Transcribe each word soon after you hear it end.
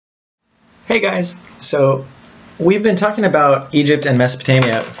Hey guys, so we've been talking about Egypt and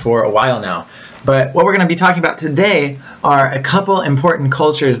Mesopotamia for a while now, but what we're going to be talking about today are a couple important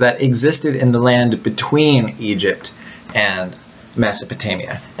cultures that existed in the land between Egypt and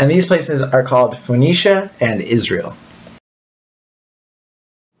Mesopotamia. And these places are called Phoenicia and Israel.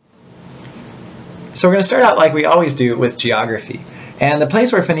 So we're going to start out like we always do with geography. And the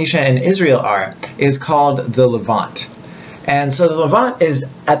place where Phoenicia and Israel are is called the Levant. And so the Levant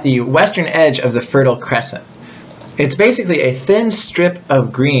is at the western edge of the Fertile Crescent. It's basically a thin strip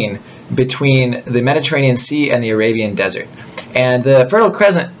of green between the Mediterranean Sea and the Arabian Desert. And the Fertile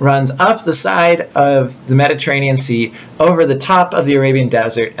Crescent runs up the side of the Mediterranean Sea, over the top of the Arabian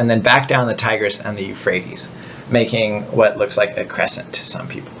Desert, and then back down the Tigris and the Euphrates, making what looks like a crescent to some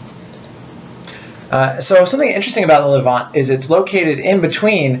people. So something interesting about the Levant is it's located in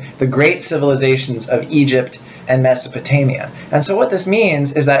between the great civilizations of Egypt and Mesopotamia. And so what this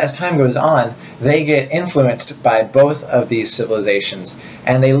means is that as time goes on, they get influenced by both of these civilizations,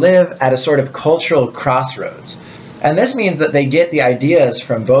 and they live at a sort of cultural crossroads. And this means that they get the ideas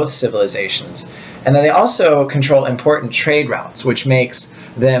from both civilizations, and then they also control important trade routes, which makes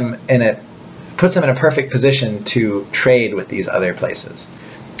them puts them in a perfect position to trade with these other places.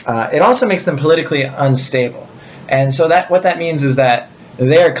 It also makes them politically unstable. And so what that means is that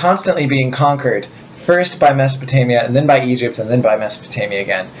they are constantly being conquered, first by Mesopotamia, and then by Egypt, and then by Mesopotamia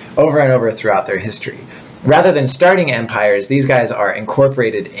again, over and over throughout their history. Rather than starting empires, these guys are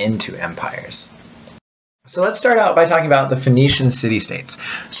incorporated into empires. So let's start out by talking about the Phoenician city-states.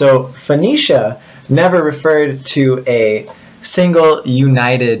 So Phoenicia never referred to a single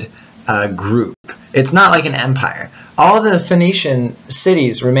united group. It's not like an empire. All the Phoenician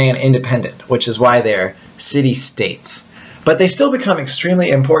cities remain independent, which is why they're city-states. But they still become extremely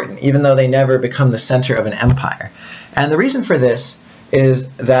important, even though they never become the center of an empire. And the reason for this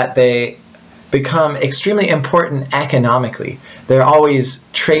is that they become extremely important economically. They're always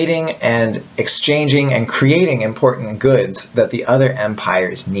trading and exchanging and creating important goods that the other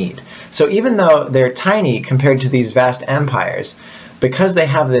empires need. So even though they're tiny compared to these vast empires, because they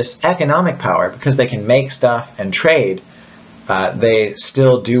have this economic power, because they can make stuff and trade, they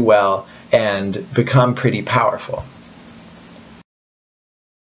still do well and become pretty powerful.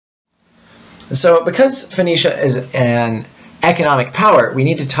 So because Phoenicia is an economic power, we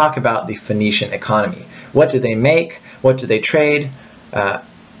need to talk about the Phoenician economy. What do they make? What do they trade?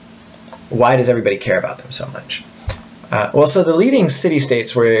 Why does everybody care about them so much? So the leading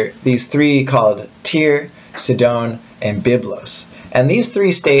city-states were these three called Tyre, Sidon, and Byblos. And these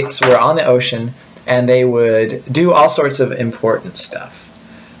three states were on the ocean, and they would do all sorts of important stuff.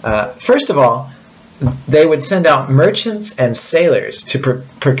 First of all, they would send out merchants and sailors to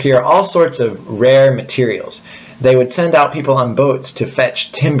procure all sorts of rare materials. They would send out people on boats to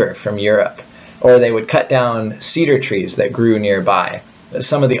fetch timber from Europe, or they would cut down cedar trees that grew nearby,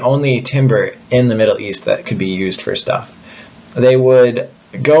 some of the only timber in the Middle East that could be used for stuff. They would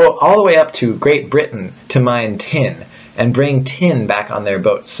go all the way up to Great Britain to mine tin, and bring tin back on their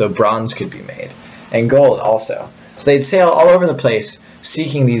boats so bronze could be made, and gold also. So they'd sail all over the place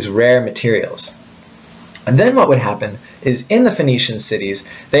seeking these rare materials. And then what would happen is in the Phoenician cities,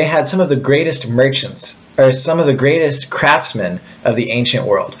 they had some of the greatest merchants, or some of the greatest craftsmen of the ancient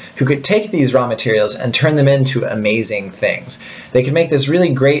world, who could take these raw materials and turn them into amazing things. They could make this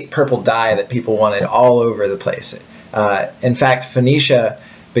really great purple dye that people wanted all over the place. In fact, Phoenicia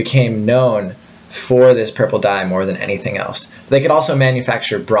became known for this purple dye more than anything else. They could also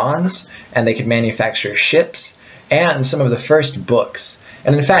manufacture bronze, and they could manufacture ships, and some of the first books.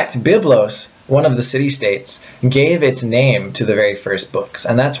 And in fact, Byblos, one of the city-states, gave its name to the very first books.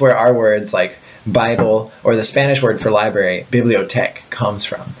 And that's where our words like Bible, or the Spanish word for library, bibliothèque, comes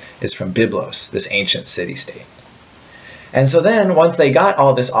from, is from Byblos, this ancient city-state. And so then, once they got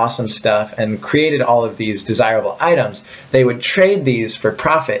all this awesome stuff and created all of these desirable items, they would trade these for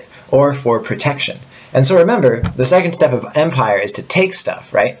profit or for protection. And so remember, the second step of empire is to take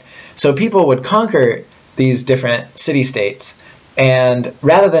stuff, right? So people would conquer these different city-states, and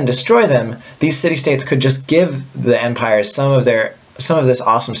rather than destroy them, these city-states could just give the empires some of this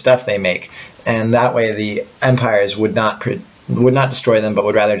awesome stuff they make, and that way the empires would not destroy them, but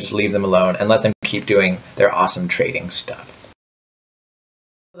would rather just leave them alone and let them keep doing their awesome trading stuff.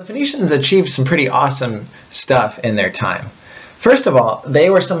 The Phoenicians achieved some pretty awesome stuff in their time. First of all, they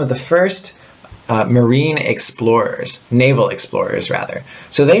were some of the first marine explorers, naval explorers rather.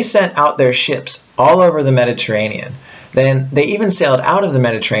 So they sent out their ships all over the Mediterranean. Then they even sailed out of the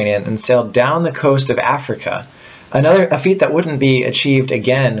Mediterranean and sailed down the coast of Africa, a feat that wouldn't be achieved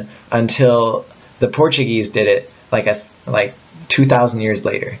again until the Portuguese did it like 2,000 years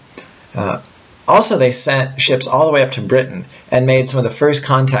later. Also, they sent ships all the way up to Britain and made some of the first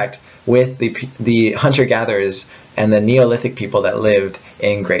contact with the hunter-gatherers and the Neolithic people that lived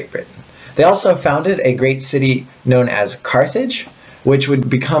in Great Britain. They also founded a great city known as Carthage, which would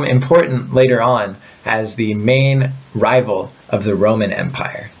become important later on as the main rival of the Roman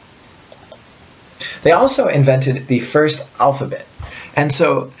Empire. They also invented the first alphabet. And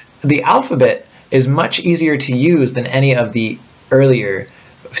so the alphabet is much easier to use than any of the earlier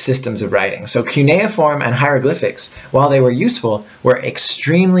systems of writing. So cuneiform and hieroglyphics, while they were useful, were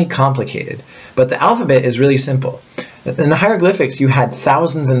extremely complicated. But the alphabet is really simple. In the hieroglyphics, you had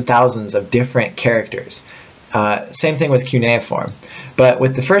thousands and thousands of different characters. Same thing with cuneiform. But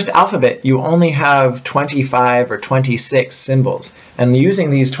with the first alphabet, you only have 25 or 26 symbols. And using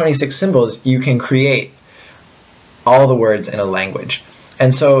these 26 symbols, you can create all the words in a language.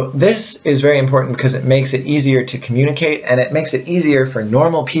 And so this is very important because it makes it easier to communicate, and it makes it easier for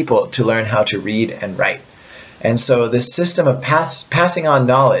normal people to learn how to read and write. And so this system of passing on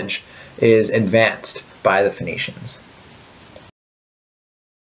knowledge is advanced by the Phoenicians.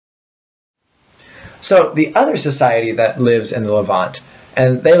 So the other society that lives in the Levant,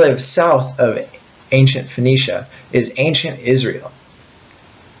 and they live south of ancient Phoenicia, is ancient Israel.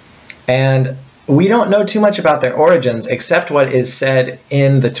 And we don't know too much about their origins except what is said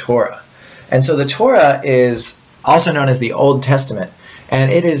in the Torah. And so the Torah is also known as the Old Testament,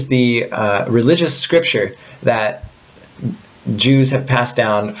 and it is the religious scripture that Jews have passed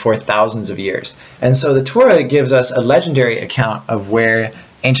down for thousands of years. And so the Torah gives us a legendary account of where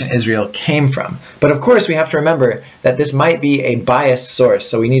ancient Israel came from. But of course we have to remember that this might be a biased source,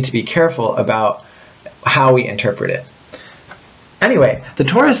 so we need to be careful about how we interpret it. Anyway, the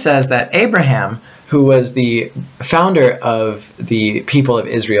Torah says that Abraham, who was the founder of the people of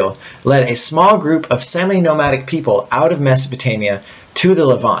Israel, led a small group of semi-nomadic people out of Mesopotamia to the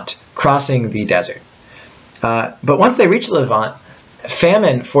Levant, crossing the desert. But once they reach the Levant,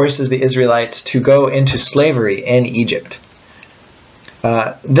 famine forces the Israelites to go into slavery in Egypt.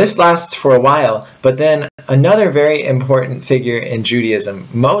 This lasts for a while, but then another very important figure in Judaism,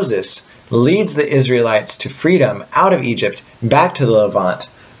 Moses, leads the Israelites to freedom out of Egypt back to the Levant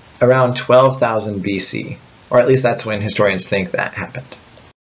around 12,000 BC, or at least that's when historians think that happened.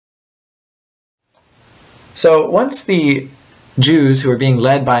 So once the Jews who are being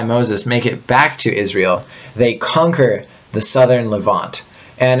led by Moses make it back to Israel, they conquer the southern Levant.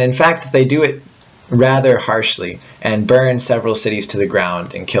 And in fact, they do it rather harshly and burn several cities to the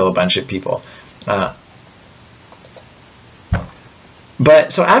ground and kill a bunch of people.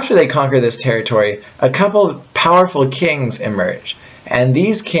 But so after they conquer this territory, a couple of powerful kings emerge. And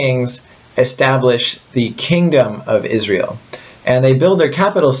these kings establish the kingdom of Israel. And they build their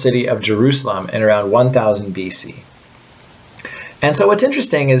capital city of Jerusalem in around 1000 BC. And so what's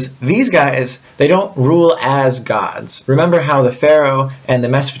interesting is these guys, they don't rule as gods. Remember how the Pharaoh and the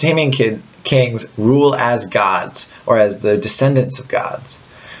Mesopotamian kings rule as gods, or as the descendants of gods.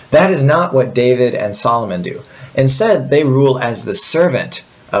 That is not what David and Solomon do. Instead, they rule as the servant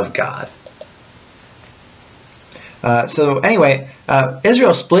of God. So anyway,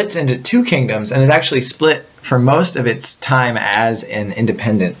 Israel splits into two kingdoms and is actually split for most of its time as an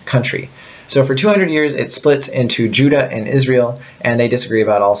independent country. So for 200 years, it splits into Judah and Israel, and they disagree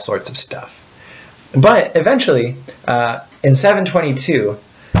about all sorts of stuff. But eventually, in 722,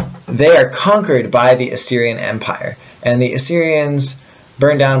 they are conquered by the Assyrian Empire. And the Assyrians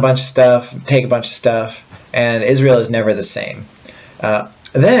burn down a bunch of stuff, take a bunch of stuff, and Israel is never the same.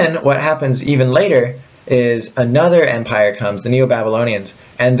 Then what happens even later is another empire comes, the Neo-Babylonians,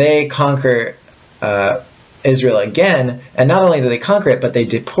 and they conquer Israel again. And not only do they conquer it, but they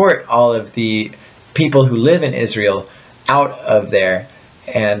deport all of the people who live in Israel out of there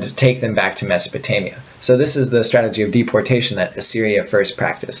and take them back to Mesopotamia. So this is the strategy of deportation that Assyria first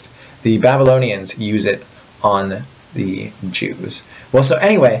practiced. The Babylonians use it on the Jews. Well, so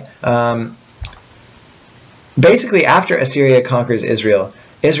anyway, basically after Assyria conquers Israel,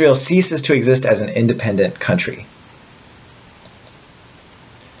 Israel ceases to exist as an independent country.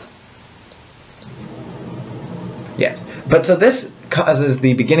 Yes, but so this causes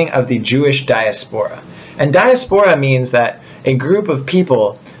the beginning of the Jewish diaspora. And diaspora means that a group of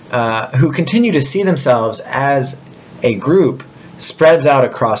people who continue to see themselves as a group spreads out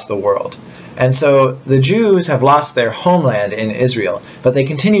across the world. And so the Jews have lost their homeland in Israel, but they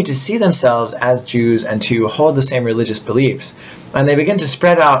continue to see themselves as Jews and to hold the same religious beliefs. And they begin to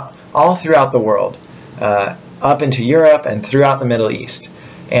spread out all throughout the world, up into Europe and throughout the Middle East.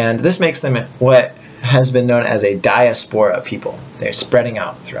 And this makes them what has been known as a diaspora people. They're spreading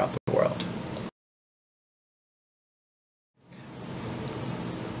out throughout the world.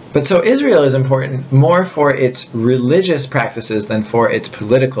 But so Israel is important more for its religious practices than for its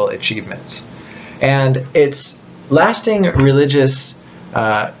political achievements. And its lasting religious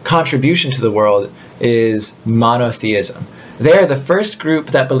contribution to the world is monotheism. They are the first group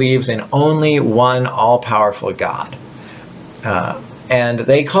that believes in only one all-powerful God. And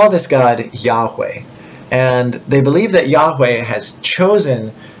they call this God Yahweh. And they believe that Yahweh has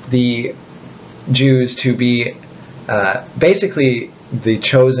chosen the Jews to be basically the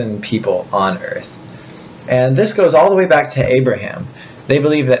chosen people on earth. And this goes all the way back to Abraham. They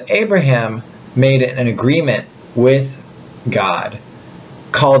believe that Abraham made an agreement with God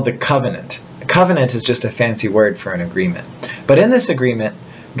called the covenant. A covenant is just a fancy word for an agreement. But in this agreement,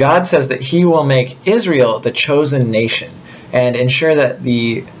 God says that he will make Israel the chosen nation and ensure that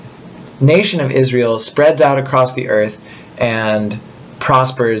the nation of Israel spreads out across the earth and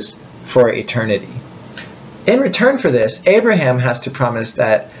prospers for eternity. In return for this, Abraham has to promise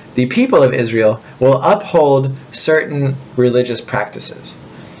that the people of Israel will uphold certain religious practices.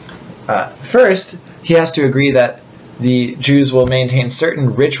 First, he has to agree that the Jews will maintain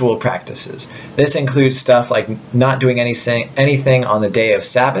certain ritual practices. This includes stuff like not doing anything on the day of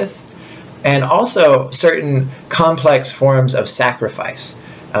Sabbath, and also certain complex forms of sacrifice.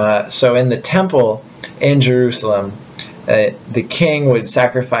 So in the temple in Jerusalem, the king would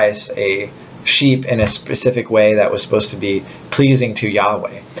sacrifice a sheep in a specific way that was supposed to be pleasing to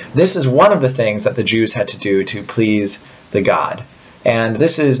Yahweh. This is one of the things that the Jews had to do to please the God. And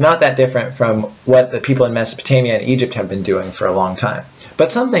this is not that different from what the people in Mesopotamia and Egypt have been doing for a long time. But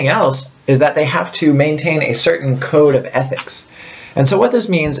something else is that they have to maintain a certain code of ethics. And so what this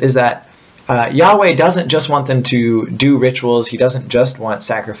means is that Yahweh doesn't just want them to do rituals. He doesn't just want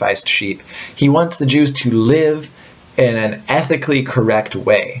sacrificed sheep. He wants the Jews to live in an ethically correct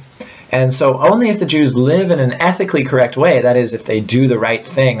way. And so only if the Jews live in an ethically correct way, that is, if they do the right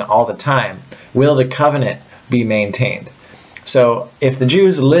thing all the time, will the covenant be maintained. So if the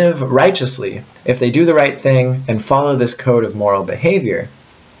Jews live righteously, if they do the right thing and follow this code of moral behavior,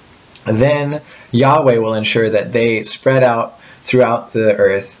 then Yahweh will ensure that they spread out throughout the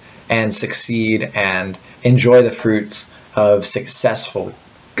earth and succeed and enjoy the fruits of successful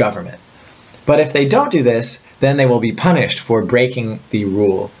government. But if they don't do this, then they will be punished for breaking the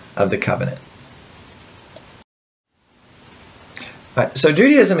rule of the covenant. So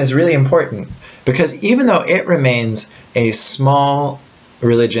Judaism is really important because even though it remains a small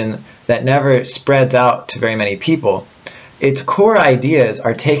religion that never spreads out to very many people, its core ideas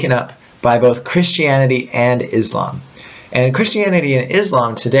are taken up by both Christianity and Islam. And Christianity and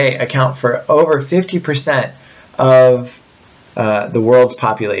Islam today account for over 50% of the world's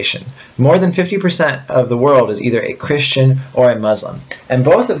population. More than 50% of the world is either a Christian or a Muslim. And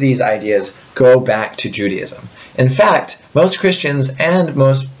both of these ideas go back to Judaism. In fact, most Christians and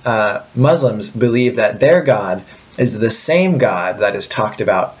most Muslims believe that their God is the same God that is talked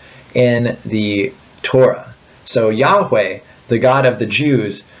about in the Torah. So Yahweh, the God of the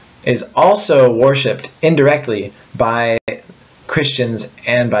Jews, is also worshipped indirectly by Christians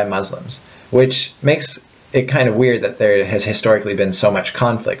and by Muslims, which makes it kind of weird that there has historically been so much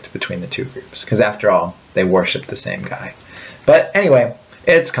conflict between the two groups, because after all, they worship the same guy. But anyway,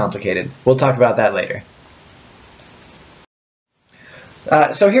 it's complicated. We'll talk about that later.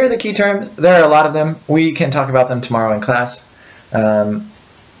 So here are the key terms. There are a lot of them. We can talk about them tomorrow in class.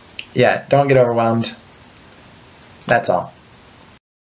 Yeah, don't get overwhelmed. That's all.